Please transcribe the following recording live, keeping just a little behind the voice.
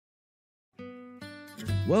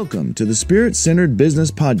Welcome to the Spirit-Centered Business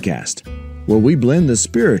Podcast, where we blend the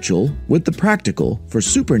spiritual with the practical for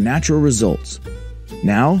supernatural results.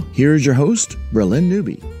 Now, here is your host, Bralynn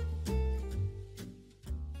Newby.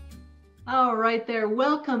 All right there.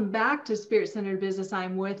 Welcome back to Spirit-Centered Business.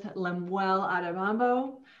 I'm with Lemuel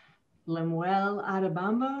Adebambo. Lemuel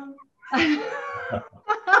Adebambo.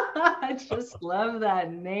 I just love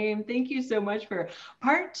that name. Thank you so much for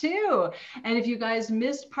part 2. And if you guys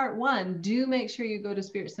missed part 1, do make sure you go to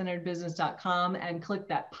spiritcenteredbusiness.com and click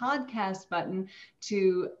that podcast button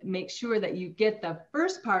to make sure that you get the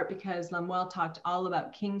first part, because Lemuel talked all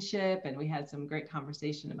about kingship and we had some great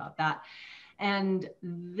conversation about that. And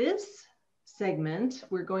this segment,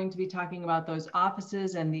 we're going to be talking about those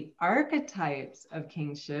offices and the archetypes of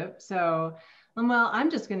kingship. So Lemuel, I'm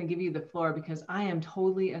just going to give you the floor because I am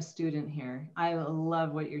totally a student here. I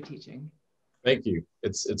love what you're teaching. Thank you.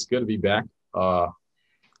 It's good to be back. On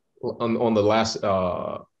the last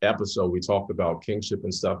episode, we talked about kingship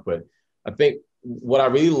and stuff, but I think what I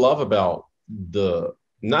really love about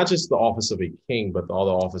not just the office of a king, but the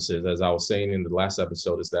other offices, as I was saying in the last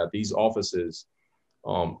episode, is that these offices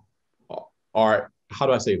are, how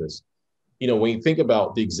do I say this? You know, when you think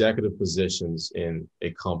about the executive positions in a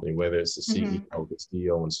company, whether it's the CEO, the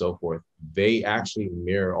CEO, and so forth, they actually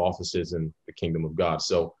mirror offices in the kingdom of God.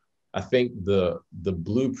 So I think the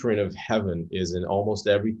blueprint of heaven is in almost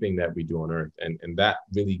everything that we do on earth, and that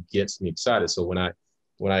really gets me excited. So when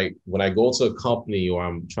I go to a company or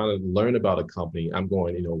I'm trying to learn about a company, I'm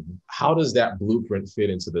going, you know, how does that blueprint fit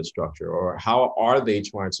into the structure, or how are they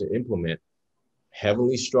trying to implement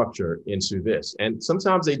heavenly structure into this? And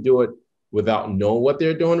sometimes they do it without knowing what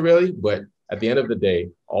they're doing really. But at the end of the day,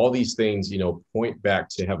 all these things, you know, point back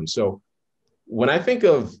to heaven. So when I think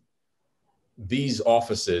of these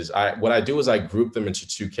offices, what I do is I group them into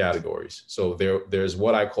 2 categories. So there's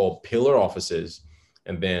what I call pillar offices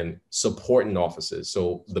and then supporting offices.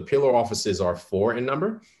 So the pillar offices are 4 in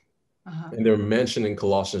number, and they're mentioned in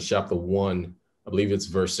Colossians chapter 1, I believe it's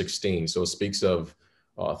verse 16. So it speaks of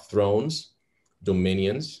thrones,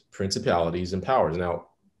 dominions, principalities, and powers. Now,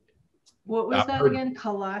 what was that again?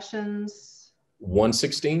 Colossians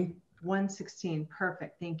 1:16. 1:16.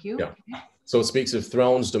 Perfect. Thank you. Yeah. So it speaks of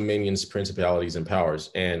thrones, dominions, principalities, and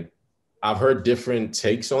powers. And I've heard different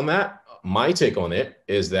takes on that. My take on it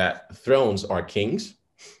is that thrones are kings,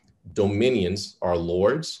 dominions are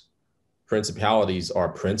lords, principalities are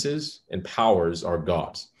princes, and powers are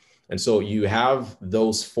gods. And so you have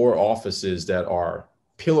those 4 offices that are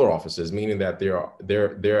pillar offices, meaning that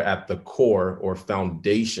they're at the core or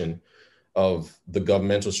foundation of the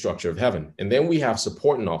governmental structure of heaven. And then we have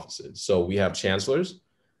supporting offices. So we have chancellors,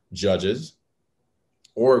 judges,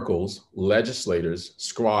 oracles, legislators,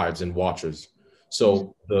 scribes, and watchers.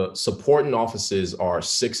 So the supporting offices are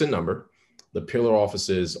 6 in number. The pillar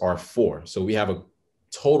offices are 4. So we have a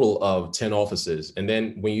total of 10 offices. And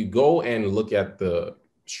then when you go and look at the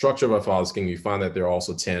structure of our Father's kingdom, you find that there are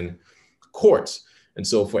also 10 courts. And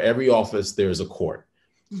so for every office, there's a court.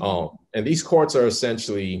 And these courts are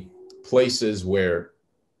essentially places where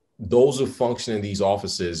those who function in these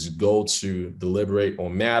offices go to deliberate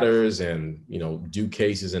on matters and, you know, do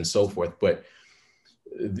cases and so forth. But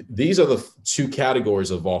these are the 2 categories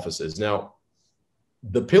of offices. Now,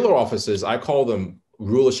 the pillar offices, I call them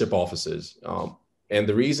rulership offices. And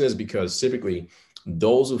the reason is because typically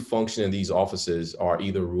those who function in these offices are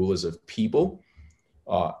either rulers of people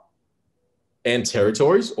and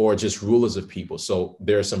territories, or just rulers of people. So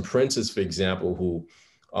there are some princes, for example, who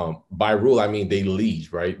by rule, I mean, they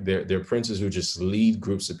lead, right? They're princes who just lead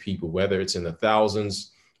groups of people, whether it's in the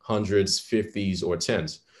thousands, hundreds, 50s, or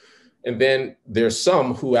 10s. And then there's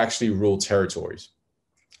some who actually rule territories.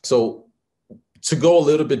 So to go a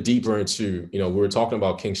little bit deeper into, you know, we were talking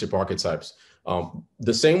about kingship archetypes.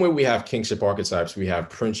 The same way we have kingship archetypes, we have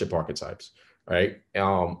princeship archetypes, right?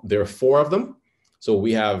 There are 4 of them. So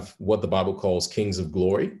we have what the Bible calls kings of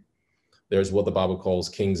glory. There's what the Bible calls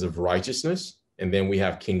kings of righteousness. And then we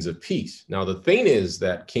have kings of peace. Now, the thing is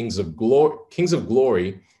that kings of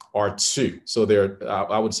glory are 2. So there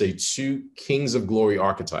are, I would say, 2 kings of glory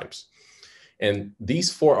archetypes. And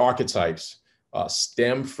these 4 archetypes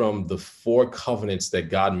stem from the 4 covenants that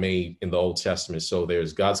God made in the Old Testament. So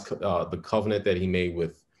there's God's the covenant that he made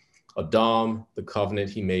with Adam, the covenant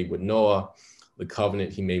he made with Noah, the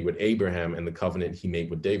covenant he made with Abraham, and the covenant he made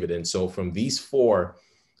with David. And so from these 4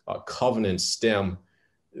 covenants stem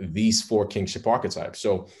these 4 kingship archetypes.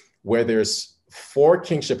 So where there's 4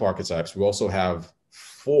 kingship archetypes, we also have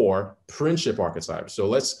 4 princeship archetypes. So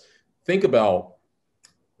let's think about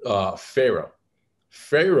Pharaoh.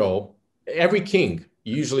 Pharaoh, every king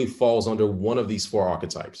usually falls under one of these 4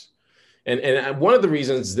 archetypes. And one of the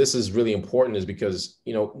reasons this is really important is because,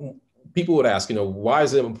 people would ask, why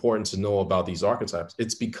is it important to know about these archetypes?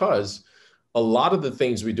 It's because a lot of the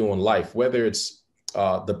things we do in life, whether it's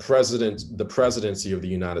the presidency of the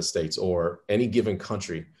United States or any given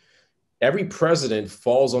country, every president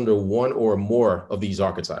falls under one or more of these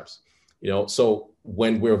archetypes. So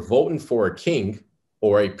when we're voting for a king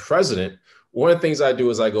or a president, one of the things I do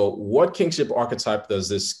is I go, what kingship archetype does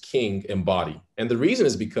this king embody? And the reason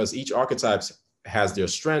is because each archetype has their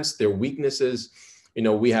strengths, their weaknesses.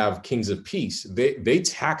 We have kings of peace. They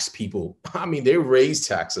tax people. I mean, they raise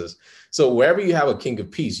taxes. So wherever you have a king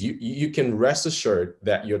of peace, you can rest assured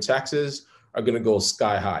that your taxes are going to go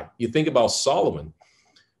sky high. You think about Solomon.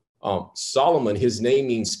 Solomon, his name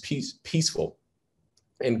means peaceful.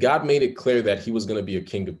 And God made it clear that he was going to be a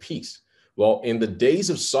king of peace. Well, in the days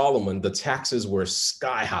of Solomon, the taxes were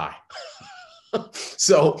sky high.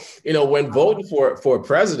 So, when voting for a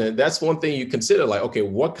president, that's one thing you consider, like, okay,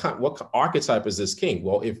 what archetype is this king?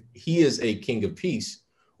 Well, if he is a king of peace,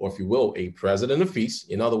 or if you will, a president of peace,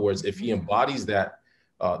 in other words, if he embodies that,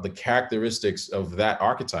 the characteristics of that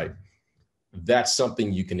archetype, that's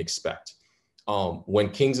something you can expect. When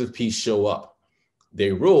kings of peace show up, they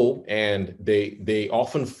rule, and they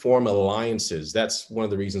often form alliances. That's one of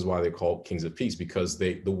the reasons why they're called kings of peace, because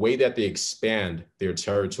the way that they expand their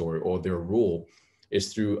territory or their rule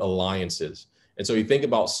is through alliances. And so you think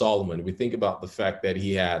about Solomon, we think about the fact that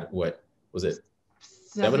he had, what was it,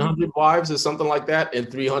 700 wives or something like that, and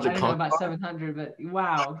 300 I don't know about 700, but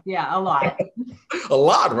wow. Yeah, a lot. A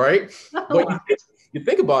lot, right? But you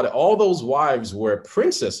think about it, all those wives were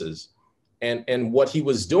princesses. And what he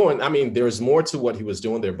was doing, I mean, there's more to what he was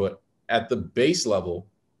doing there, but at the base level,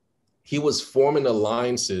 he was forming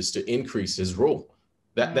alliances to increase his rule.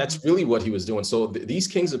 That's really what he was doing. So these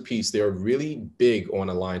kings of peace, they're really big on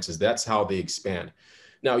alliances. That's how they expand.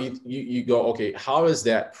 Now you go, okay, how is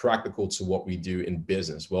that practical to what we do in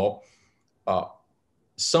business? Well,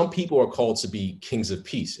 some people are called to be kings of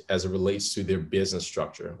peace as it relates to their business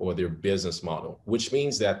structure or their business model, which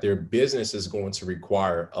means that their business is going to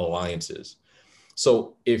require alliances.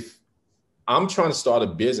 So if I'm trying to start a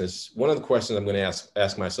business, one of the questions I'm going to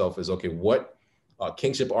ask myself is, okay, what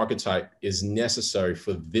kingship archetype is necessary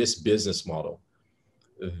for this business model?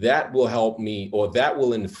 That will help me, or that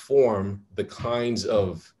will inform the kinds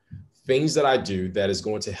of things that I do that is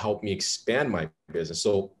going to help me expand my business.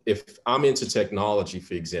 So if I'm into technology,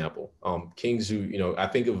 for example, kings who, I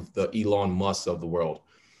think of the Elon Musk of the world.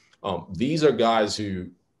 These are guys who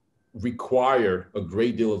require a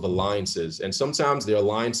great deal of alliances. And sometimes their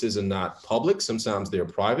alliances are not public, sometimes they're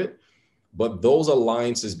private, but those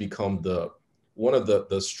alliances become one of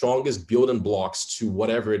the strongest building blocks to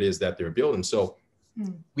whatever it is that they're building. So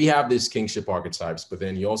we have these kingship archetypes, but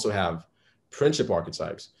then you also have princeship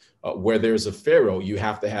archetypes. Where there's a pharaoh, you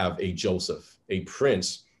have to have a Joseph, a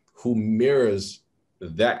prince who mirrors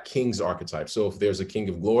that king's archetype. So if there's a king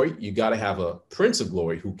of glory, you got to have a prince of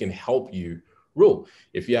glory who can help you rule.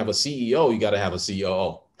 If you have a CEO, you got to have a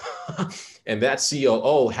COO. And that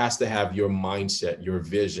COO has to have your mindset, your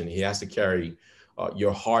vision. He has to carry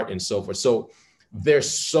your heart and so forth. So there's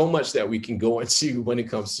so much that we can go into when it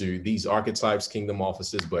comes to these archetypes, kingdom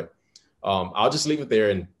offices, but I'll just leave it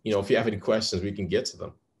there. And, if you have any questions, we can get to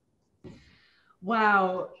them.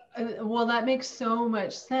 Wow. Well, that makes so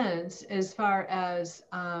much sense as far as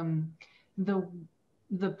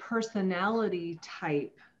the personality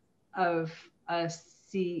type of a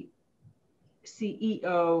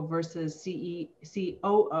CEO versus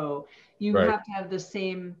COO. You Right. have to have the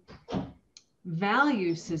same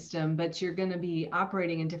value system, but you're going to be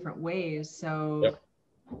operating in different ways. So Yep.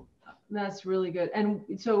 That's really good. And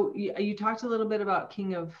so you talked a little bit about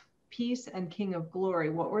King of Peace and King of Glory.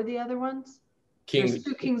 What were the other ones? There's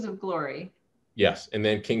two Kings of Glory. Yes, and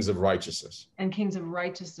then kings of righteousness. And kings of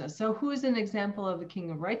righteousness. So who is an example of a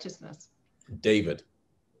king of righteousness? David.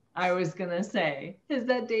 I was going to say, is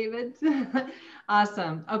that David?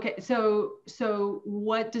 Awesome. Okay. So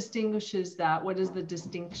what distinguishes that? What is the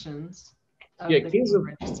distinctions of the kings of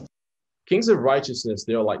righteousness? Kings of righteousness,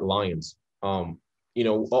 they're like lions.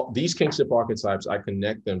 These kingship archetypes, I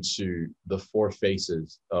connect them to the four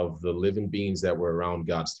faces of the living beings that were around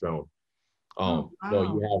God's throne. Wow.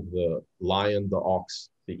 You have the lion, the ox,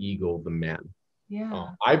 the eagle, the man. Yeah.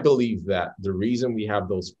 I believe that the reason we have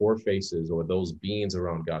those four faces or those beings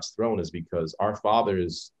around God's throne is because our Father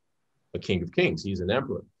is a King of Kings. He's an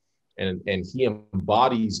emperor, and he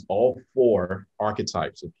embodies all four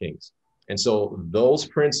archetypes of kings. And so those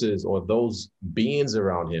princes or those beings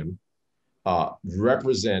around him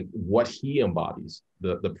represent what he embodies,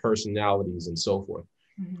 the personalities and so forth.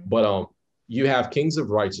 Mm-hmm. But you have kings of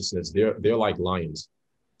righteousness. They're like lions.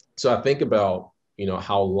 So I think about,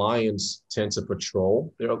 how lions tend to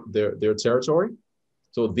patrol their territory.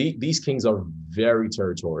 So these kings are very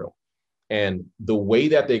territorial. And the way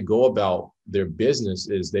that they go about their business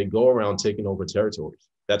is they go around taking over territories.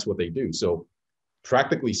 That's what they do. So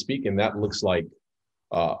practically speaking, that looks like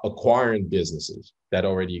acquiring businesses that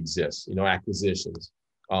already exist, acquisitions.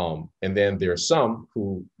 And then there are some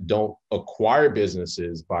who don't acquire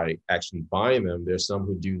businesses by actually buying them. There's some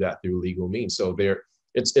who do that through legal means. So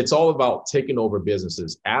it's all about taking over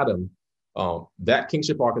businesses. Adam, that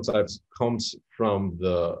kingship archetype comes from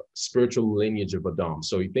the spiritual lineage of Adam.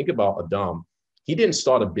 So you think about Adam, he didn't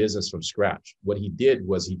start a business from scratch. What he did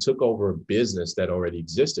was he took over a business that already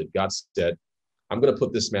existed. God said, I'm going to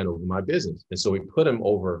put this man over my business. And so he put him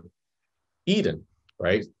over Eden,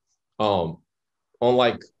 right?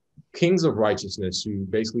 Unlike kings of righteousness who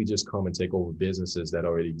basically just come and take over businesses that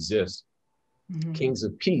already exist, kings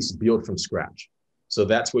of peace build from scratch. So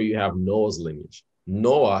that's where you have Noah's lineage.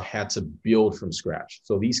 Noah had to build from scratch.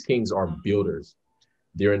 So these kings are builders.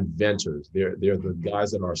 They're inventors. They're the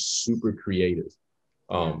guys that are super creative.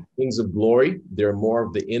 Kings of glory, they're more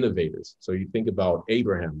of the innovators. So you think about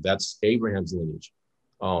Abraham, that's Abraham's lineage.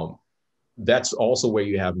 That's also where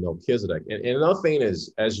you have Melchizedek. And another thing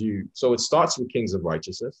is, so it starts with kings of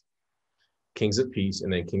righteousness, kings of peace,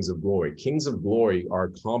 and then kings of glory. Kings of glory are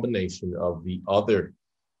a combination of the other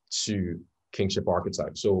two kingship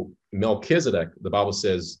archetypes. So Melchizedek, the Bible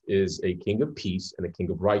says, is a king of peace and a king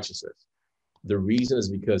of righteousness. The reason is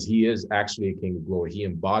because he is actually a king of glory. He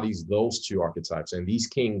embodies those two archetypes. And these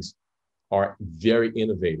kings are very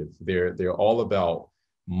innovative. They're all about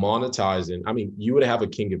monetizing. I mean, you would have a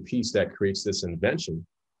king of peace that creates this invention,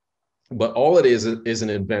 but all it is an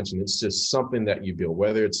invention. It's just something that you build,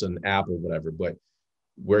 whether it's an app or whatever. But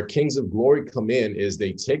where kings of glory come in is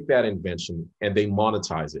they take that invention and they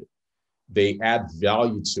monetize it. They add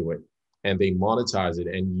value to it and they monetize it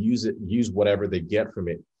and use whatever they get from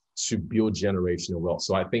it to build generational wealth.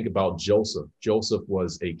 So I think about Joseph. Joseph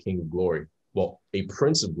was a king of glory, well, a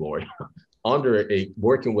prince of glory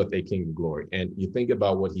working with a king of glory. And you think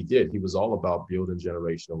about what he did. He was all about building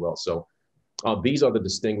generational wealth. So these are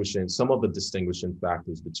some of the distinguishing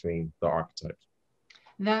factors between the archetypes.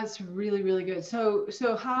 That's really, really good. So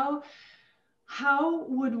how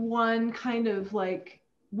would one kind of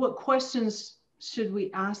what questions should we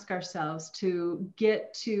ask ourselves to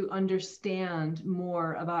get to understand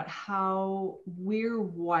more about how we're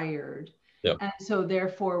wired? Yep. And so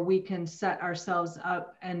therefore we can set ourselves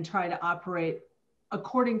up and try to operate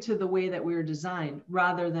according to the way that we were designed,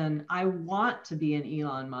 rather than I want to be an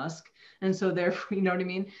Elon Musk. And so therefore, you know what I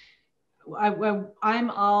mean?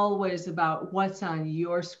 I'm always about what's on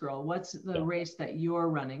your scroll, what's the race that you're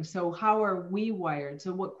running. So how are we wired?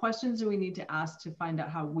 So what questions do we need to ask to find out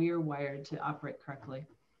how we're wired to operate correctly?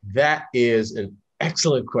 That is an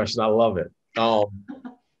excellent question. I love it.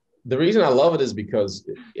 The reason I love it is because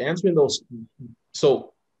answering those,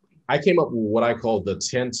 so I came up with what I call the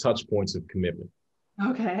 10 touch points of commitment.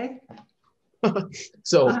 Okay.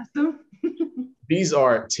 So awesome. These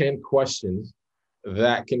are 10 questions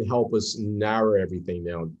that can help us narrow everything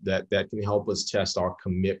down, that can help us test our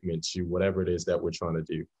commitment to whatever it is that we're trying to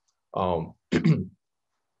do.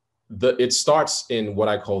 It starts in what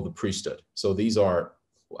I call the priesthood. So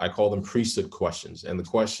I call them priesthood questions, and the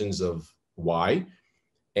questions of why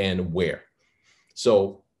and where.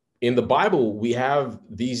 So in the Bible, we have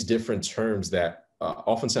these different terms that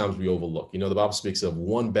oftentimes we overlook. The Bible speaks of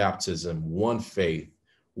one baptism, one faith,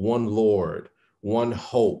 one Lord, one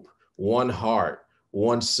hope, one heart,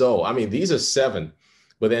 one soul. I mean, these are 7,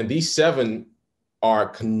 but then these 7 are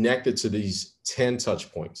connected to these 10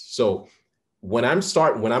 touch points. So when I'm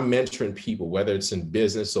mentoring people, whether it's in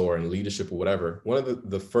business or in leadership or whatever, one of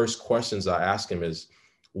the first questions I ask them is,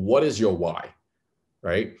 what is your why?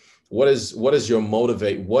 Right? What is your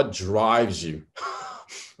motivate? What drives you?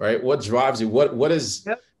 Right? What drives you? What is,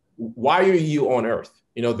 yep. Why are you on earth?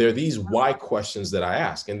 There are these why questions that I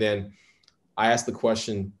ask. And then I ask the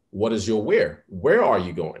question, what is your where? Where are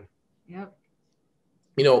you going? Yep.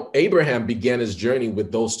 Abraham began his journey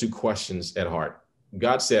with those 2 questions at heart.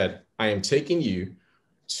 God said, I am taking you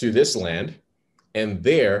to this land, and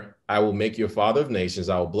there I will make you a father of nations.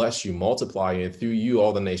 I will bless you, multiply you, and through you,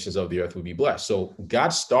 all the nations of the earth will be blessed. So God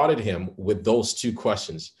started him with those 2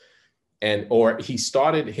 questions. Or he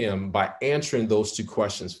started him by answering those 2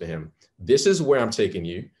 questions for him. This is where I'm taking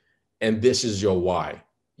you, and this is your why.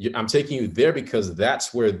 I'm taking you there because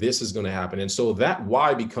that's where this is going to happen. And so that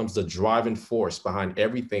why becomes the driving force behind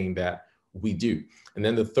everything that we do. And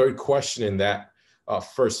then the third question in that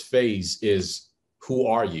first phase is, who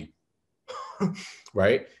are you?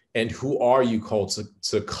 right? And who are you called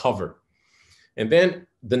to cover? And then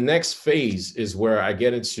the next phase is where I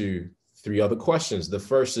get into three other questions. The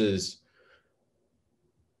first is,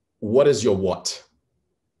 what is your what?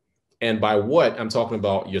 And by what, I'm talking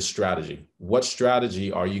about your strategy. What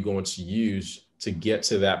strategy are you going to use to get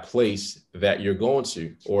to that place that you're going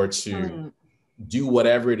to, or to do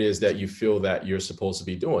whatever it is that you feel that you're supposed to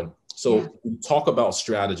be doing? So we talk about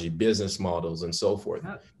strategy, business models, and so forth.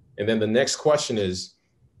 Yep. And then the next question is,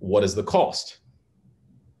 what is the cost?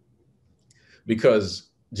 Because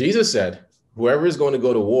Jesus said, whoever is going to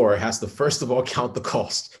go to war has to first of all count the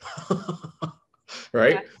cost.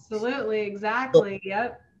 Right? Absolutely. Exactly.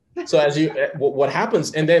 Yep. So as you, what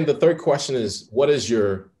happens, and then the third question is, what is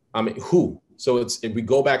your, who? So if we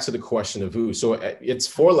go back to the question of who. So it's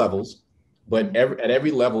 4 levels, but at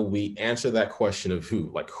every level, we answer that question of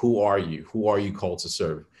who, like, who are you? Who are you called to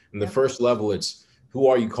serve? And the first level, it's who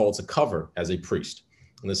are you called to cover as a priest?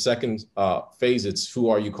 And the second phase, it's who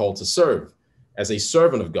are you called to serve as a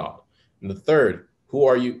servant of God? And the third, who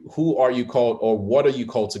are you called, or what are you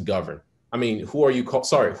called to govern? Who are you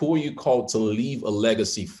called to leave a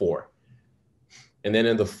legacy for? And then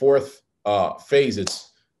in the fourth phase,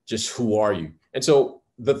 it's just who are you? And so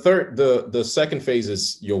the second phase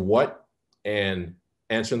is your what, and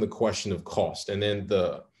answering the question of cost. And then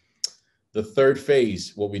the third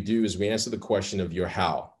phase, what we do is we answer the question of your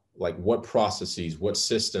how, like what processes, what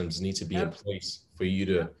systems need to be in place for you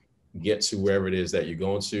to get to wherever it is that you're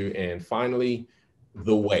going to. And finally,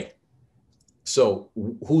 the way. So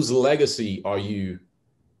whose legacy are you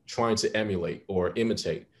trying to emulate or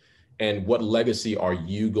imitate? And what legacy are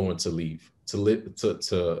you going to leave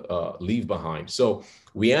behind? So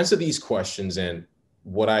we answer these questions, and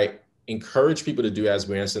what I encourage people to do as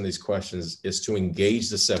we answer these questions is to engage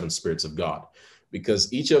the 7 spirits of God,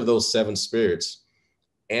 because each of those 7 spirits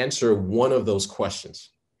answer one of those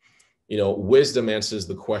questions. Wisdom answers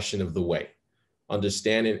the question of the way.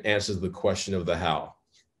 Understanding answers the question of the how.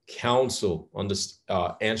 Counsel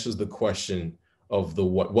answers the question of the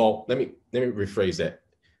what. Well, let me rephrase that.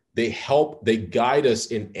 They guide us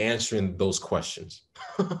in answering those questions.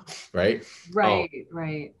 Right.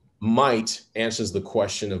 Right. Might answers the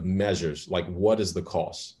question of measures, like what is the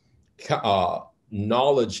cost?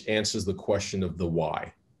 Knowledge answers the question of the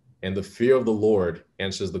why. And the fear of the Lord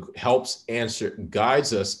guides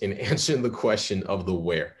us in answering the question of the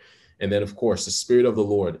where. And then, of course, the Spirit of the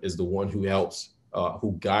Lord is the one who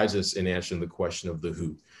guides us in answering the question of the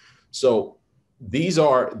who. So these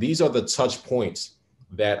are the touch points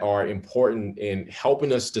that are important in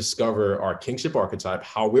helping us discover our kingship archetype,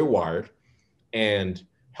 how we're wired, and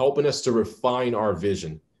helping us to refine our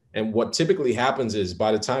vision. And what typically happens is,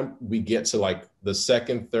 by the time we get to like the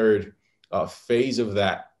second, third phase of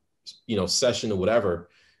that, session or whatever,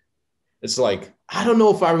 it's like, I don't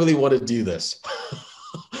know if I really want to do this.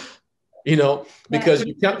 Because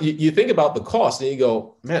you think about the cost and you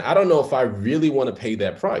go, man, I don't know if I really want to pay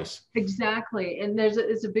that price. Exactly. And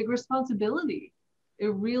it's a big responsibility.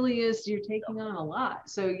 It really is. You're taking on a lot.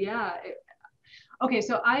 So okay.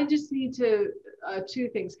 So I just need to, 2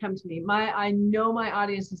 things come to me. I know my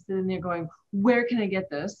audience is sitting there going, where can I get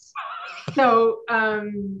this? So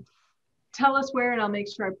tell us where, and I'll make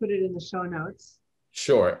sure I put it in the show notes.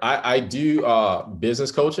 Sure. I do business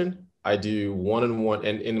coaching. I do one-on-one,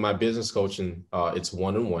 and in my business coaching, it's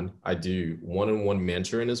one-on-one. I do one-on-one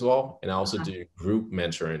mentoring as well. And I also do group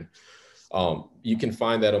mentoring. You can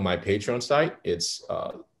find that on my Patreon site. It's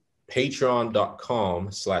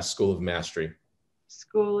patreon.com/School of Mastery.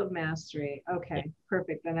 School of Mastery. Okay,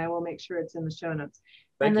 perfect. Then I will make sure it's in the show notes.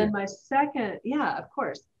 Thank you. My second, of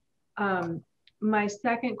course. My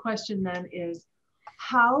second question then is,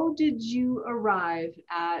 how did you arrive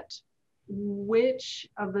at which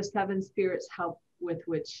of the 7 spirits help with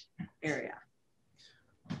which area?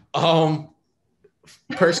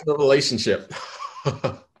 Personal relationship.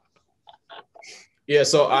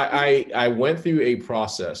 So I went through a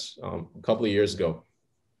process a couple of years ago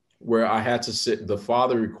where I had to sit. The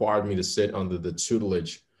Father required me to sit under the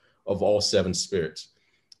tutelage of all 7 spirits.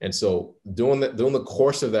 And so during the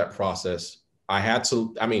course of that process, I had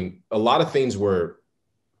to, a lot of things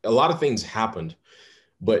happened,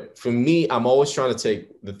 but for me, I'm always trying to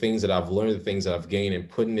take the things that I've learned, the things that I've gained, and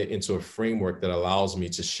putting it into a framework that allows me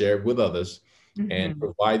to share it with others and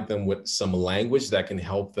provide them with some language that can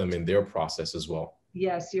help them in their process as well.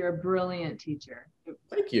 Yes, you're a brilliant teacher.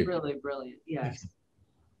 Thank you. Really brilliant. Yes.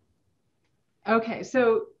 Okay,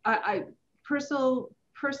 so I personal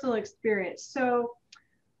experience. So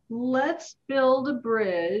let's build a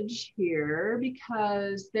bridge here,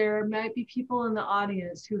 because there might be people in the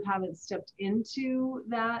audience who haven't stepped into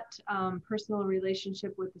that personal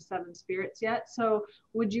relationship with the seven spirits yet. So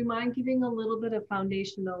would you mind giving a little bit of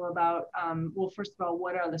foundational about, well, first of all,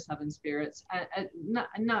 what are the seven spirits?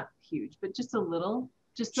 Not huge, but just a little,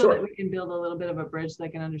 just so that we can build a little bit of a bridge so they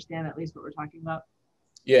can understand at least what we're talking about.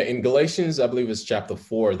 Yeah, in Galatians, I believe it's chapter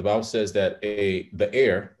 4, the Bible says that the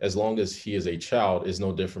heir, as long as he is a child, is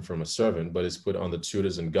no different from a servant, but is put under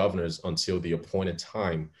tutors and governors until the appointed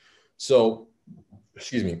time. So,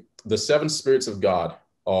 excuse me, the seven spirits of God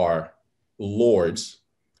are lords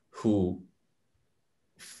who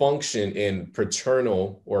function in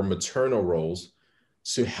paternal or maternal roles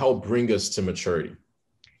to help bring us to maturity.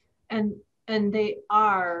 And they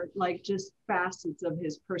are like just facets of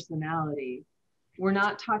his personality. We're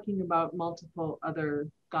not talking about multiple other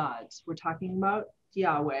gods. We're talking about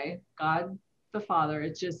Yahweh, God the Father.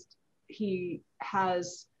 It's just, he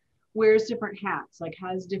wears different hats, like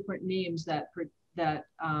has different names that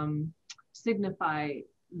signify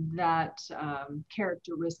that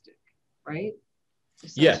characteristic, right?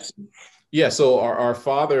 Yes. Yeah. So our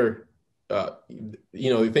Father,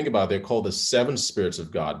 you think about it, they're called the seven spirits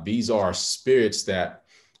of God. These are spirits that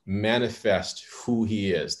manifest who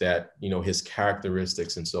he is, that, his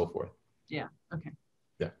characteristics and so forth. Yeah. Okay.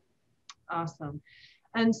 Yeah. Awesome.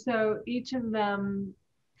 And so each of them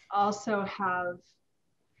also have,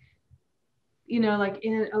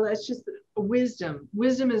 let's just wisdom.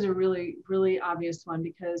 Wisdom is a really, really obvious one,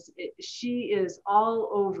 because she is all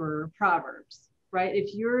over Proverbs. Right?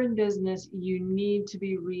 If you're in business, you need to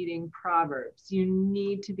be reading Proverbs. You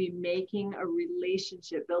need to be making a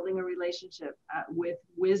relationship, building a relationship with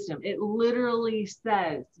wisdom. It literally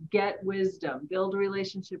says, get wisdom, build a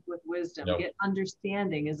relationship with wisdom. Yep. Get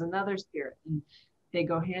understanding is another spirit. And they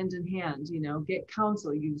go hand in hand, get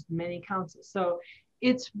counsel, use many counsels. So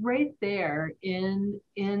it's right there in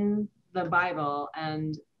the Bible.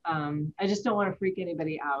 And I just don't want to freak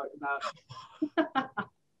anybody out about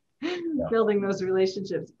building those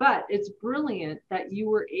relationships, but it's brilliant that you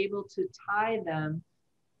were able to tie them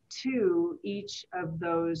to each of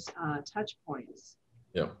those touch points.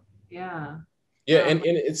 Yeah. And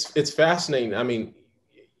it's fascinating. I mean,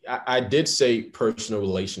 I did say personal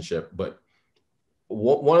relationship, but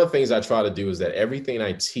one of the things I try to do is that everything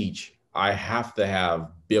I teach, I have to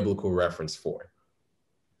have biblical reference for.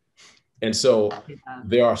 And so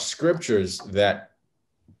there are scriptures that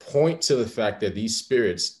point to the fact that these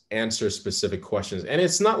spirits answer specific questions. And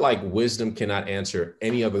it's not like wisdom cannot answer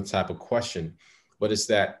any other type of question, but it's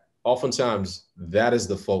that oftentimes that is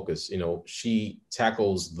the focus. She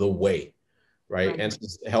tackles the way, right? And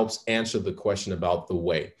helps answer the question about the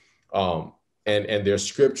way. And there's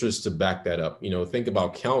scriptures to back that up. Think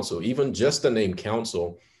about counsel. Even just the name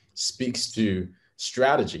counsel speaks to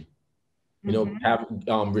strategy,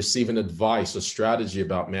 receiving advice or strategy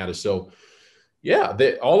about matters. So yeah,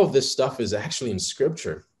 all of this stuff is actually in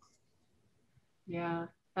scripture. Yeah,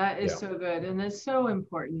 that is so good. And it's so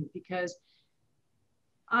important, because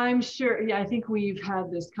I'm sure, I think we've had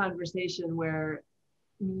this conversation where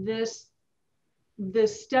this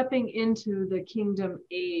stepping into the kingdom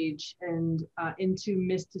age and into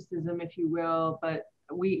mysticism, if you will, but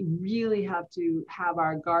we really have to have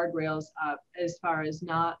our guardrails up as far as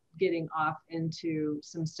not getting off into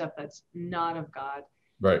some stuff that's not of God.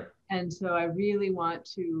 Right. And so I really want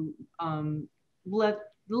to let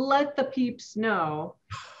the peeps know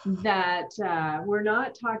that we're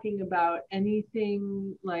not talking about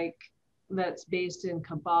anything like that's based in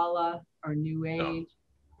Kabbalah or New Age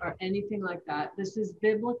or anything like that. This is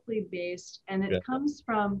biblically based, and it comes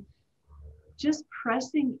from just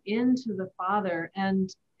pressing into the Father.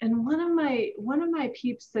 And one of my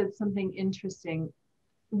peeps said something interesting.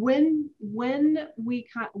 When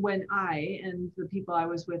I and the people I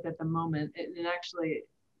was with at the moment, and actually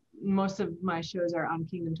most of my shows are on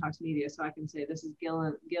Kingdom Talks Media, so I can say this is Gil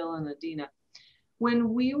and Adina.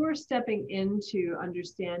 When we were stepping into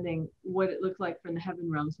understanding what it looked like from the heaven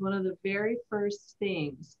realms, one of the very first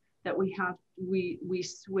things that we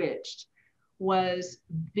switched was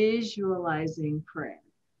visualizing prayer.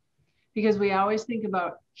 Because we always think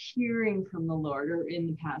about hearing from the Lord, or in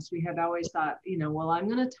the past, we had always thought, well, I'm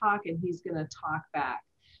going to talk and he's going to talk back.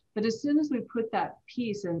 But as soon as we put that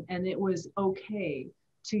piece and it was okay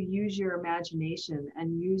to use your imagination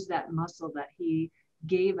and use that muscle that he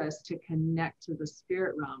gave us to connect to the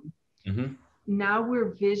spirit realm, now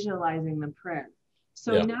we're visualizing the prayer.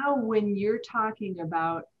 So now when you're talking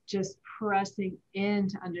about just pressing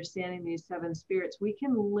into understanding these seven spirits, we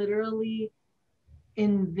can literally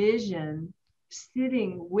envision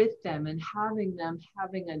sitting with them and having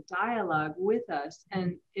a dialogue with us.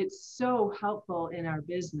 And it's so helpful in our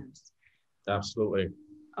business. Absolutely.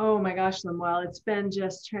 Oh my gosh, Lemuel, it's been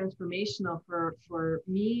just transformational for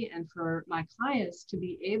me and for my clients to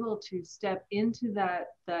be able to step into that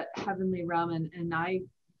heavenly realm. And I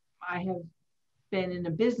have been in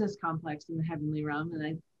a business complex in the heavenly realm, and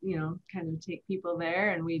I, kind of take people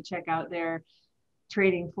there and we check out their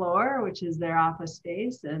trading floor, which is their office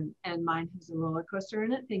space, and mine has a roller coaster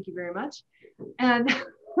in it. Thank you very much. And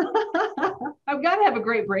I've got to have a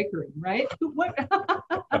great break room, right? What?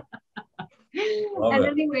 And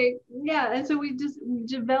anyway, yeah. And so we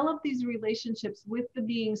develop these relationships with the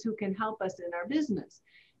beings who can help us in our business,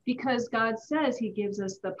 because God says he gives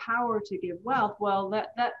us the power to give wealth. Well,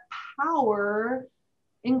 that power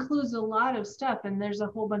includes a lot of stuff. And there's a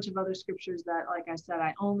whole bunch of other scriptures that, like I said,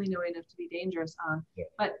 I only know enough to be dangerous on. Yeah.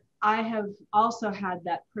 But I have also had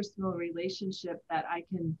that personal relationship that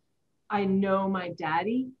I know my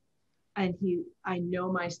daddy, and I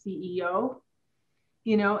know my CEO,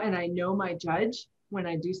 and I know my judge when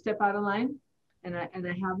I do step out of line, and I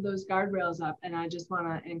have those guardrails up, and I just want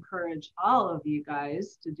to encourage all of you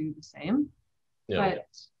guys to do the same. Yeah. But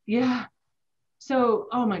yeah. So,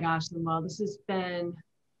 oh my gosh, Lemuel, this has been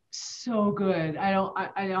so good. I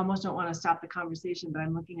almost don't want to stop the conversation, but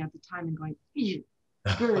I'm looking at the time and going,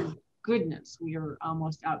 goodness, we are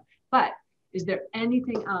almost out. But is there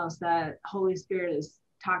anything else that Holy Spirit is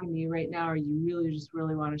talking to you right now, or you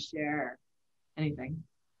really want to share anything?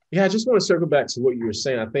 Yeah, I just want to circle back to what you were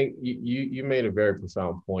saying. I think you made a very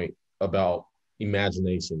profound point about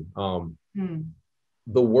imagination.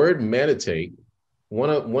 The word meditate, one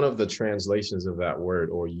of the translations of that word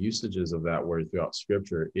or usages of that word throughout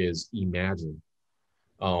scripture is imagine.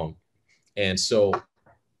 And so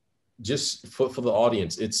just for the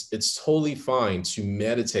audience, it's totally fine to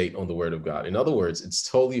meditate on the word of God. In other words, it's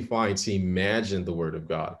totally fine to imagine the word of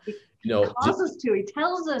God. He calls us to, he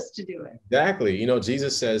tells us to do it. Exactly.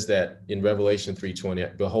 Jesus says that in Revelation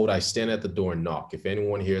 3:20, behold, I stand at the door and knock. If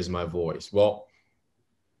anyone hears my voice. Well,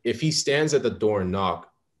 if he stands at the door and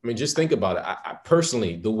knock, I mean, just think about it. I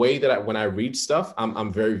personally, the way that when I read stuff,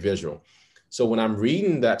 I'm very visual. So when I'm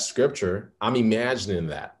reading that scripture, I'm imagining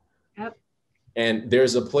that. Yep. And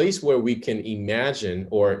there's a place where we can imagine,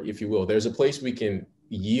 or if you will, there's a place we can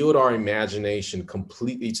yield our imagination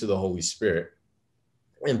completely to the Holy Spirit.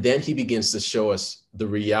 And then he begins to show us the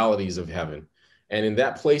realities of heaven. And in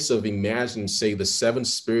that place of imagine, say, the seven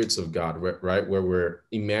spirits of God, right, where we're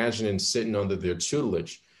imagining sitting under their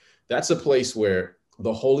tutelage, that's a place where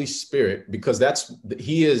the Holy Spirit, because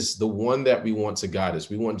he is the one that we want to guide us.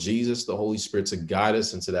 We want Jesus, the Holy Spirit, to guide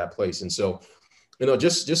us into that place. And so,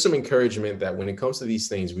 just some encouragement that when it comes to these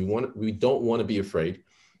things, we don't want to be afraid.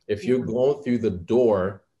 If you're going through the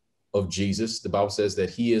door of Jesus, the Bible says that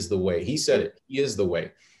he is the way. He said it, he is the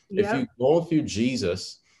way. Yep. If you go through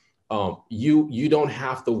Jesus, you don't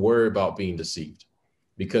have to worry about being deceived,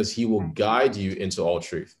 because he will guide you into all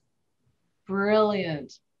truth.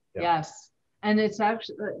 Brilliant. Yep. Yes. And it's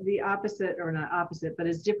actually the opposite, or not opposite, but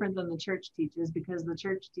it's different than the church teaches, because the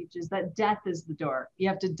church teaches that death is the door. You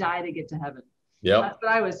have to die to get to heaven. Yeah. That's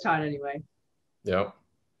what I was taught anyway. Yep.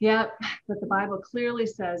 Yep. But the Bible clearly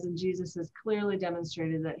says, and Jesus has clearly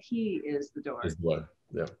demonstrated, that he is the door. His blood.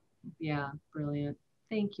 Yeah. Yeah. Brilliant.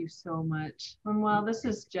 Thank you so much. Well, this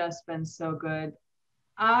has just been so good.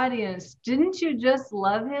 Audience, didn't you just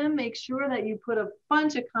love him? Make sure that you put a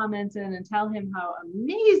bunch of comments in and tell him how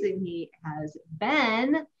amazing he has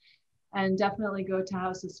been. And definitely go to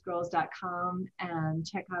houseofscrolls.com and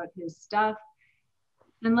check out his stuff.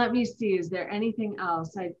 And let me see, is there anything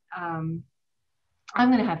else? I'm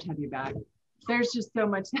going to have you back. There's just so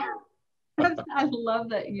much. I love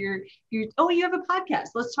that you have a podcast.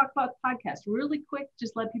 Let's talk about the podcast really quick.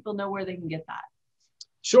 Just let people know where they can get that.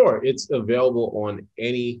 Sure. It's available on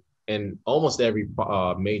any and almost every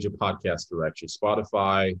major podcast directory,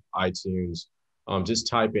 Spotify, iTunes. Just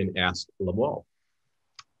type in Ask Lemuel.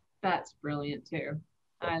 That's brilliant too.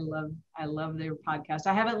 I love their podcast.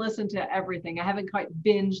 I haven't listened to everything. I haven't quite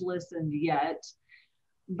binge listened yet,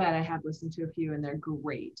 but I have listened to a few, and they're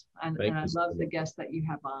great. And I love the guests that you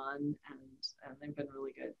have on, and they've been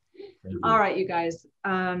really good. All right, you guys,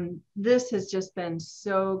 this has just been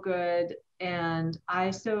so good. And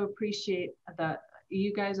I so appreciate that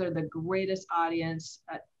you guys are the greatest audience.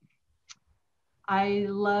 I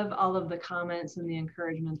love all of the comments and the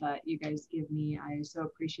encouragement that you guys give me. I so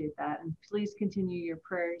appreciate that. And please continue your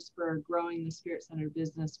prayers for growing the Spirit-Centered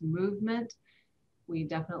Business movement. We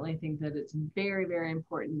definitely think that it's very, very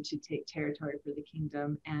important to take territory for the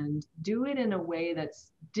kingdom and do it in a way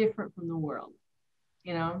that's different from the world.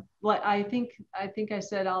 You know, what I think I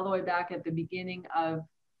said all the way back at the beginning of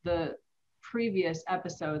the previous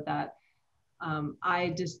episode that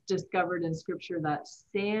I just discovered in scripture that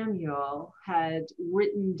Samuel had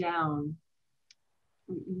written down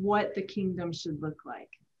what the kingdom should look like.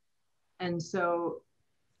 And so,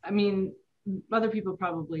 I mean, other people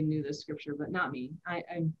probably knew this scripture, but not me.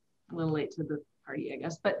 I'm a little late to the party, I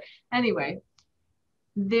guess. But anyway,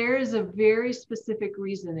 there is a very specific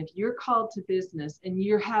reason. If you're called to business and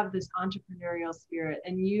you have this entrepreneurial spirit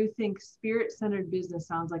and you think spirit-centered business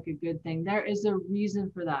sounds like a good thing, there is a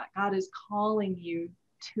reason for that. God is calling you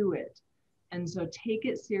to it. And so take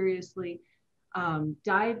it seriously.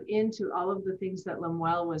 Dive into all of the things that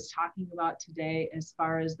Lemuel was talking about today, as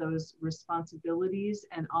far as those responsibilities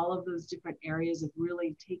and all of those different areas of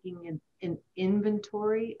really taking an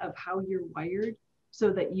inventory of how you're wired, so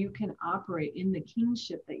that you can operate in the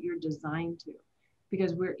kingship that you're designed to,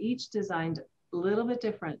 because we're each designed a little bit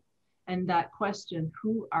different. And that question,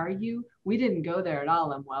 who are you? We didn't go there at all,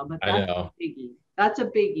 Lemuel, but that's a biggie. That's a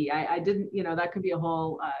biggie. I didn't, that could be a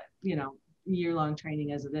whole, year-long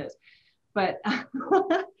training as it is. But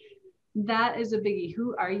that is a biggie.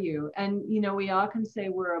 Who are you? And, we all can say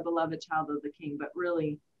we're a beloved child of the King, but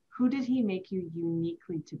really, who did he make you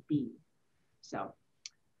uniquely to be? So,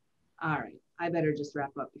 all right. I better just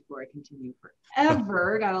wrap up before I continue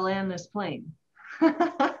forever. Got to land this plane.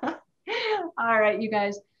 All right, you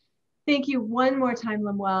guys. Thank you one more time,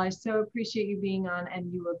 Lemuel. I so appreciate you being on,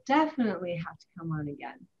 and you will definitely have to come on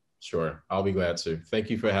again. Sure. I'll be glad to.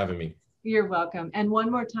 Thank you for having me. You're welcome. And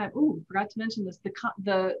one more time. Ooh, forgot to mention this.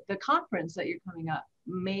 The conference that you're coming up,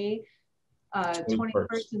 May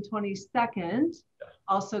 21st and 22nd. Yeah.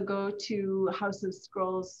 Also go to House of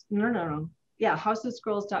Scrolls. No. Yeah,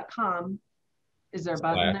 houseofscrolls.com. Is there a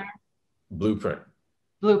button there? Blueprint.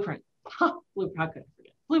 Blueprint. Blueprint. How could I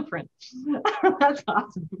forget? Blueprint. That's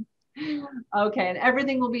awesome. Okay, and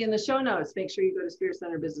everything will be in the show notes. Make sure you go to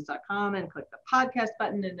spiritcenteredbusiness.com and click the podcast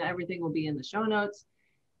button, and everything will be in the show notes.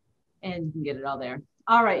 And you can get it all there.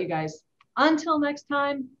 All right, you guys. Until next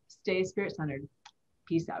time, stay spirit-centered.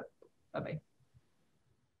 Peace out. Bye-bye.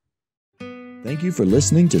 Thank you for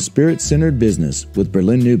listening to Spirit Centered Business with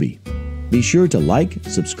Bralynn Newby. Be sure to like,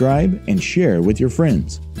 subscribe, and share with your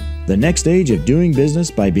friends. The next stage of doing business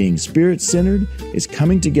by being spirit-centered is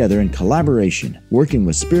coming together in collaboration, working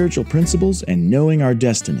with spiritual principles and knowing our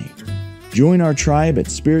destiny. Join our tribe at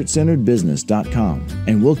spiritcenteredbusiness.com,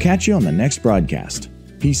 and we'll catch you on the next broadcast.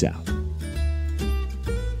 Peace out.